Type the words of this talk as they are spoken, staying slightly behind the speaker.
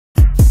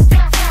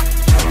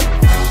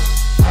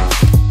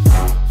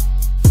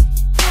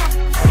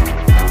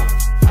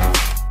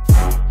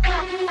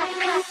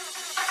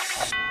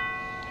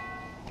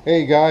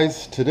Hey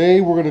guys,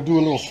 today we're going to do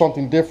a little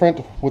something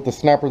different with the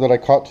snapper that I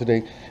caught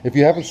today. If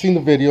you haven't seen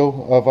the video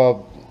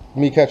of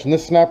me catching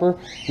this snapper,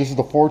 this is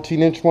the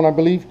 14-inch one, I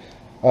believe.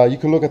 You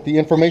can look at the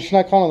information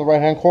icon on the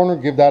right hand corner,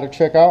 give that a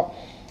check out.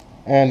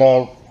 And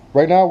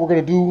right now we're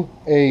going to do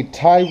a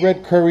Thai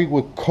red curry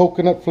with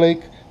coconut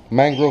flake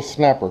mangrove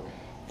snapper.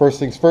 First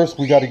things first,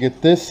 we got to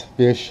get this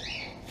fish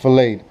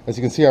filleted. As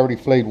you can see, I already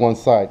filleted one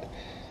side.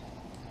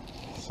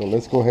 So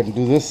let's go ahead and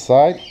do this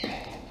side.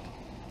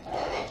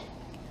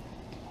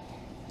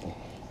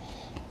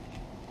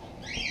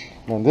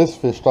 And this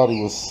fish thought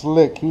he was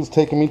slick. He was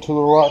taking me to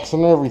the rocks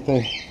and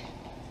everything.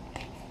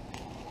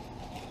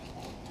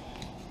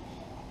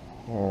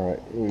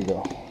 Alright, here we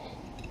go.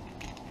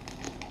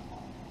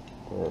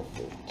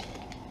 Perfect.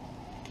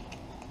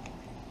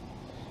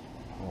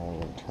 I'm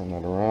going to turn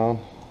that around.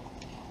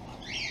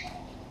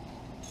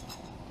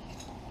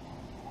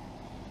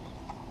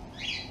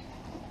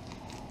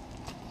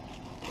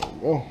 There we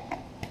go.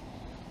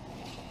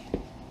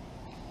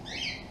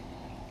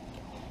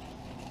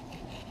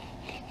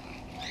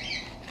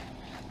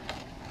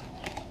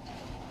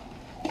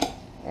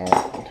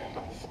 Alright,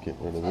 let's get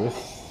rid of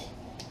this.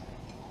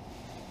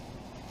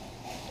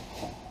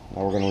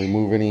 Now we're going to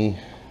remove any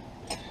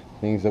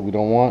things that we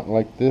don't want,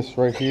 like this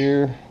right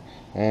here,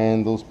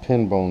 and those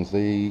pin bones.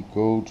 They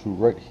go to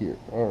right here.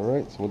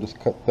 Alright, so we'll just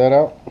cut that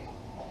out.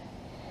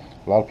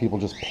 A lot of people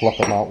just pluck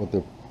them out with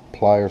their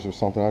pliers or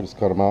something. I just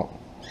cut them out.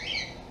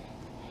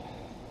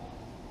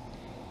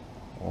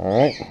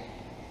 Alright,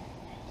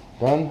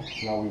 done.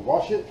 Now we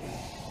wash it.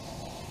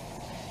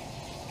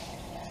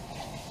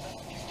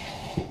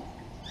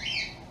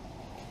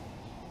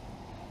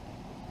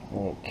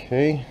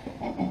 Okay,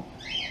 we'll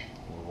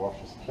wash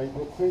this plate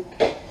real quick.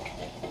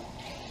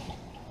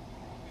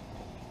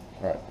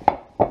 Alright,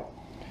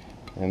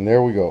 and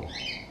there we go.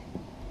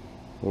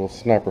 Little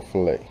snapper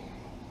fillet.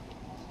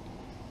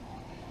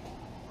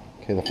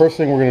 Okay, the first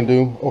thing we're going to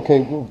do,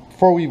 okay,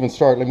 before we even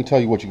start, let me tell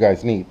you what you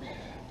guys need.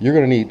 You're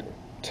going to need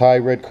Thai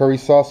red curry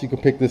sauce. You can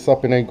pick this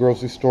up in any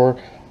grocery store.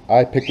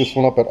 I picked this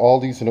one up at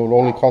Aldi's and it would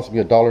only cost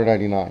me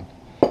 $1.99.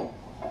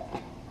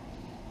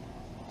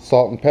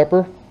 Salt and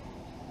pepper.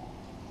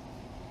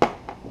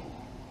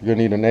 You're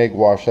gonna need an egg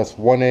wash. That's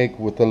one egg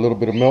with a little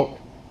bit of milk.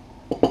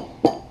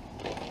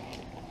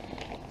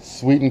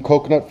 Sweetened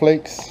coconut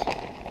flakes.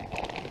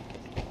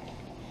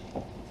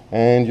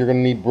 And you're gonna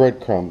need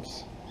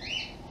breadcrumbs.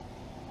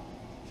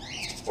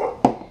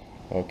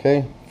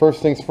 Okay,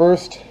 first things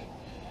first,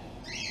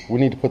 we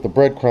need to put the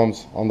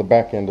breadcrumbs on the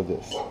back end of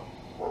this.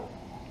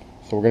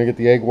 So we're gonna get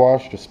the egg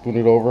wash, just spoon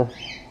it over.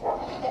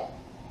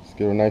 Just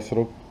give it a nice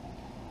little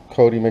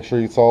coating, make sure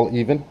it's all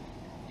even.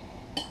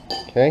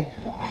 Okay.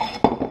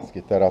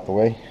 Get that out the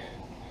way.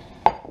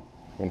 I'm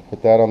going to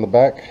put that on the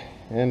back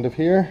end of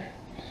here.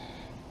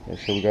 Make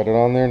sure we got it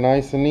on there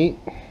nice and neat.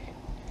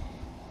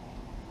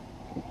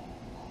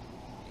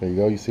 There you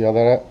go. You see how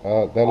that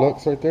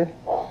looks right there?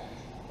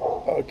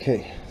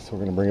 Okay, so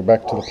we're going to bring it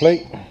back to the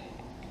plate.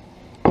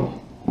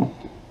 All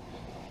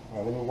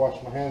right, let me wash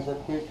my hands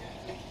right quick.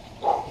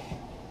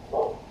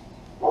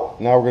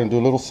 Now we're going to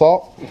do a little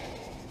salt,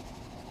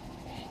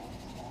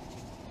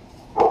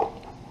 a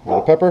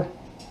little pepper.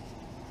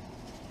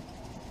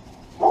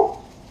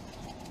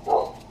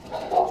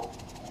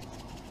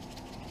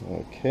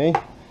 Okay,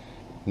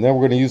 and then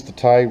we're going to use the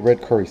Thai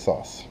red curry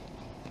sauce.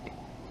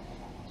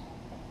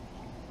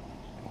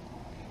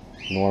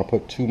 You don't want to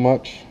put too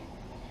much.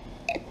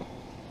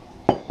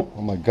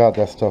 Oh my God,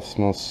 that stuff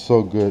smells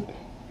so good.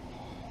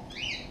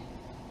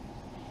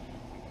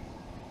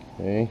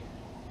 Okay,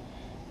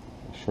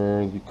 make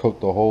sure you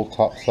coat the whole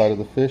top side of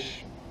the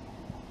fish.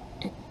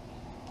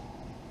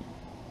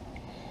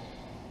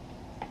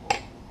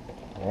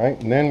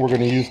 Alright, and then we're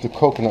going to use the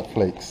coconut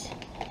flakes.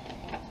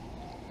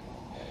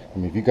 I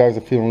mean, if you guys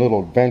are feeling a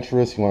little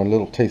adventurous, you want a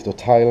little taste of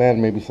Thailand,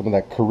 maybe some of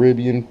that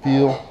Caribbean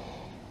feel,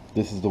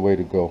 this is the way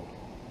to go.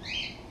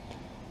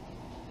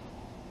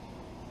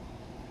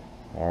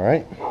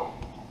 Alright.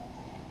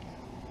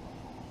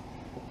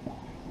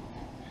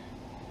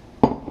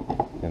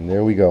 And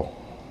there we go.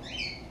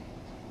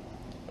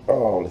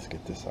 Oh, let's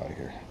get this out of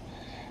here.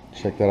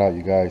 Check that out,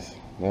 you guys.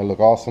 That look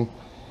awesome.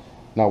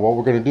 Now what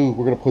we're going to do,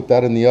 we're going to put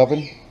that in the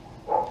oven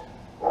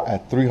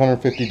at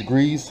 350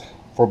 degrees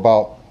for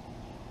about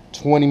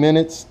 20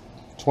 minutes,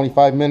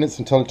 25 minutes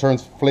until it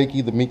turns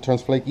flaky, the meat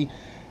turns flaky.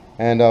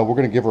 And we're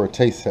going to give her a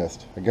taste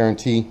test. I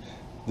guarantee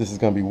this is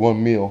going to be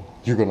one meal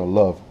you're going to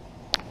love.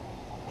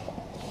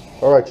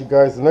 Alright, you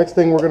guys, the next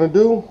thing we're going to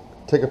do,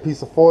 take a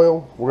piece of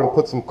foil. We're going to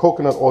put some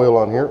coconut oil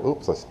on here.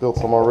 Oops, I spilled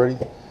some already.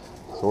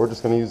 So we're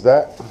just going to use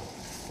that.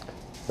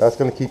 That's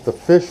going to keep the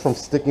fish from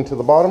sticking to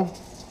the bottom.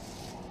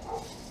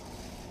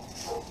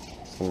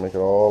 Just going to make it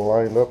all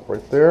lined up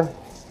right there.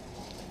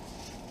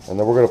 And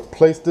then we're going to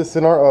place this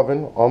in our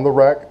oven on the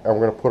rack, and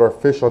we're going to put our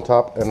fish on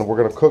top, and we're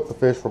going to cook the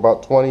fish for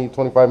about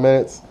 20-25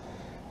 minutes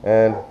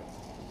and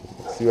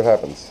see what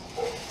happens.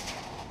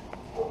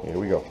 Here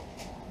we go.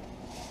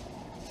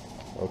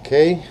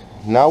 Okay,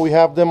 now we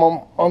have them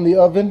on the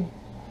oven.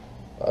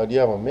 Do you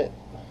have a mitt?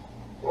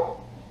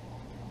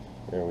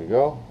 There we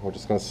go. We're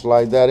just gonna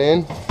slide that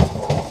in.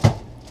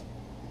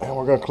 And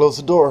we're gonna close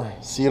the door.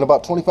 See you in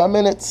about 25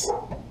 minutes.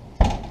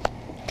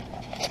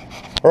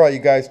 All right, you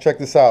guys, check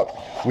this out.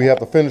 We have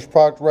the finished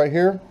product right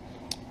here.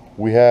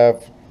 We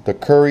have the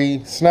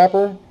curry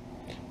snapper,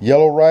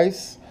 yellow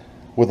rice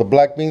with a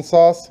black bean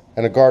sauce,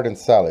 and a garden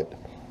salad.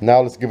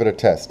 Now let's give it a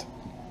test.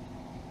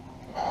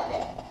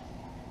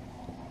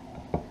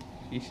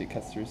 You should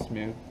cut through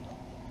smooth.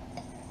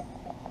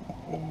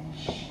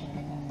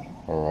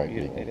 All right,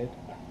 You get it?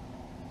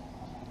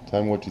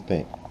 tell me what you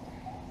think.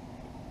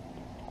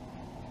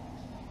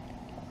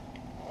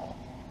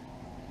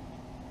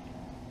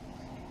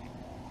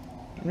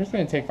 I'm just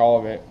gonna take all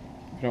of it,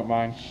 if you don't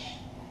mind.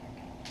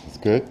 It's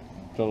good?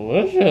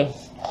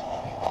 Delicious.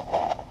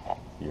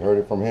 You heard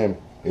it from him.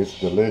 It's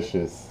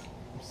delicious.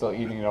 I'm still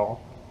eating it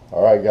all.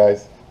 All right,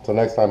 guys. Till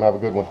next time, have a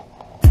good one.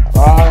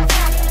 Bye.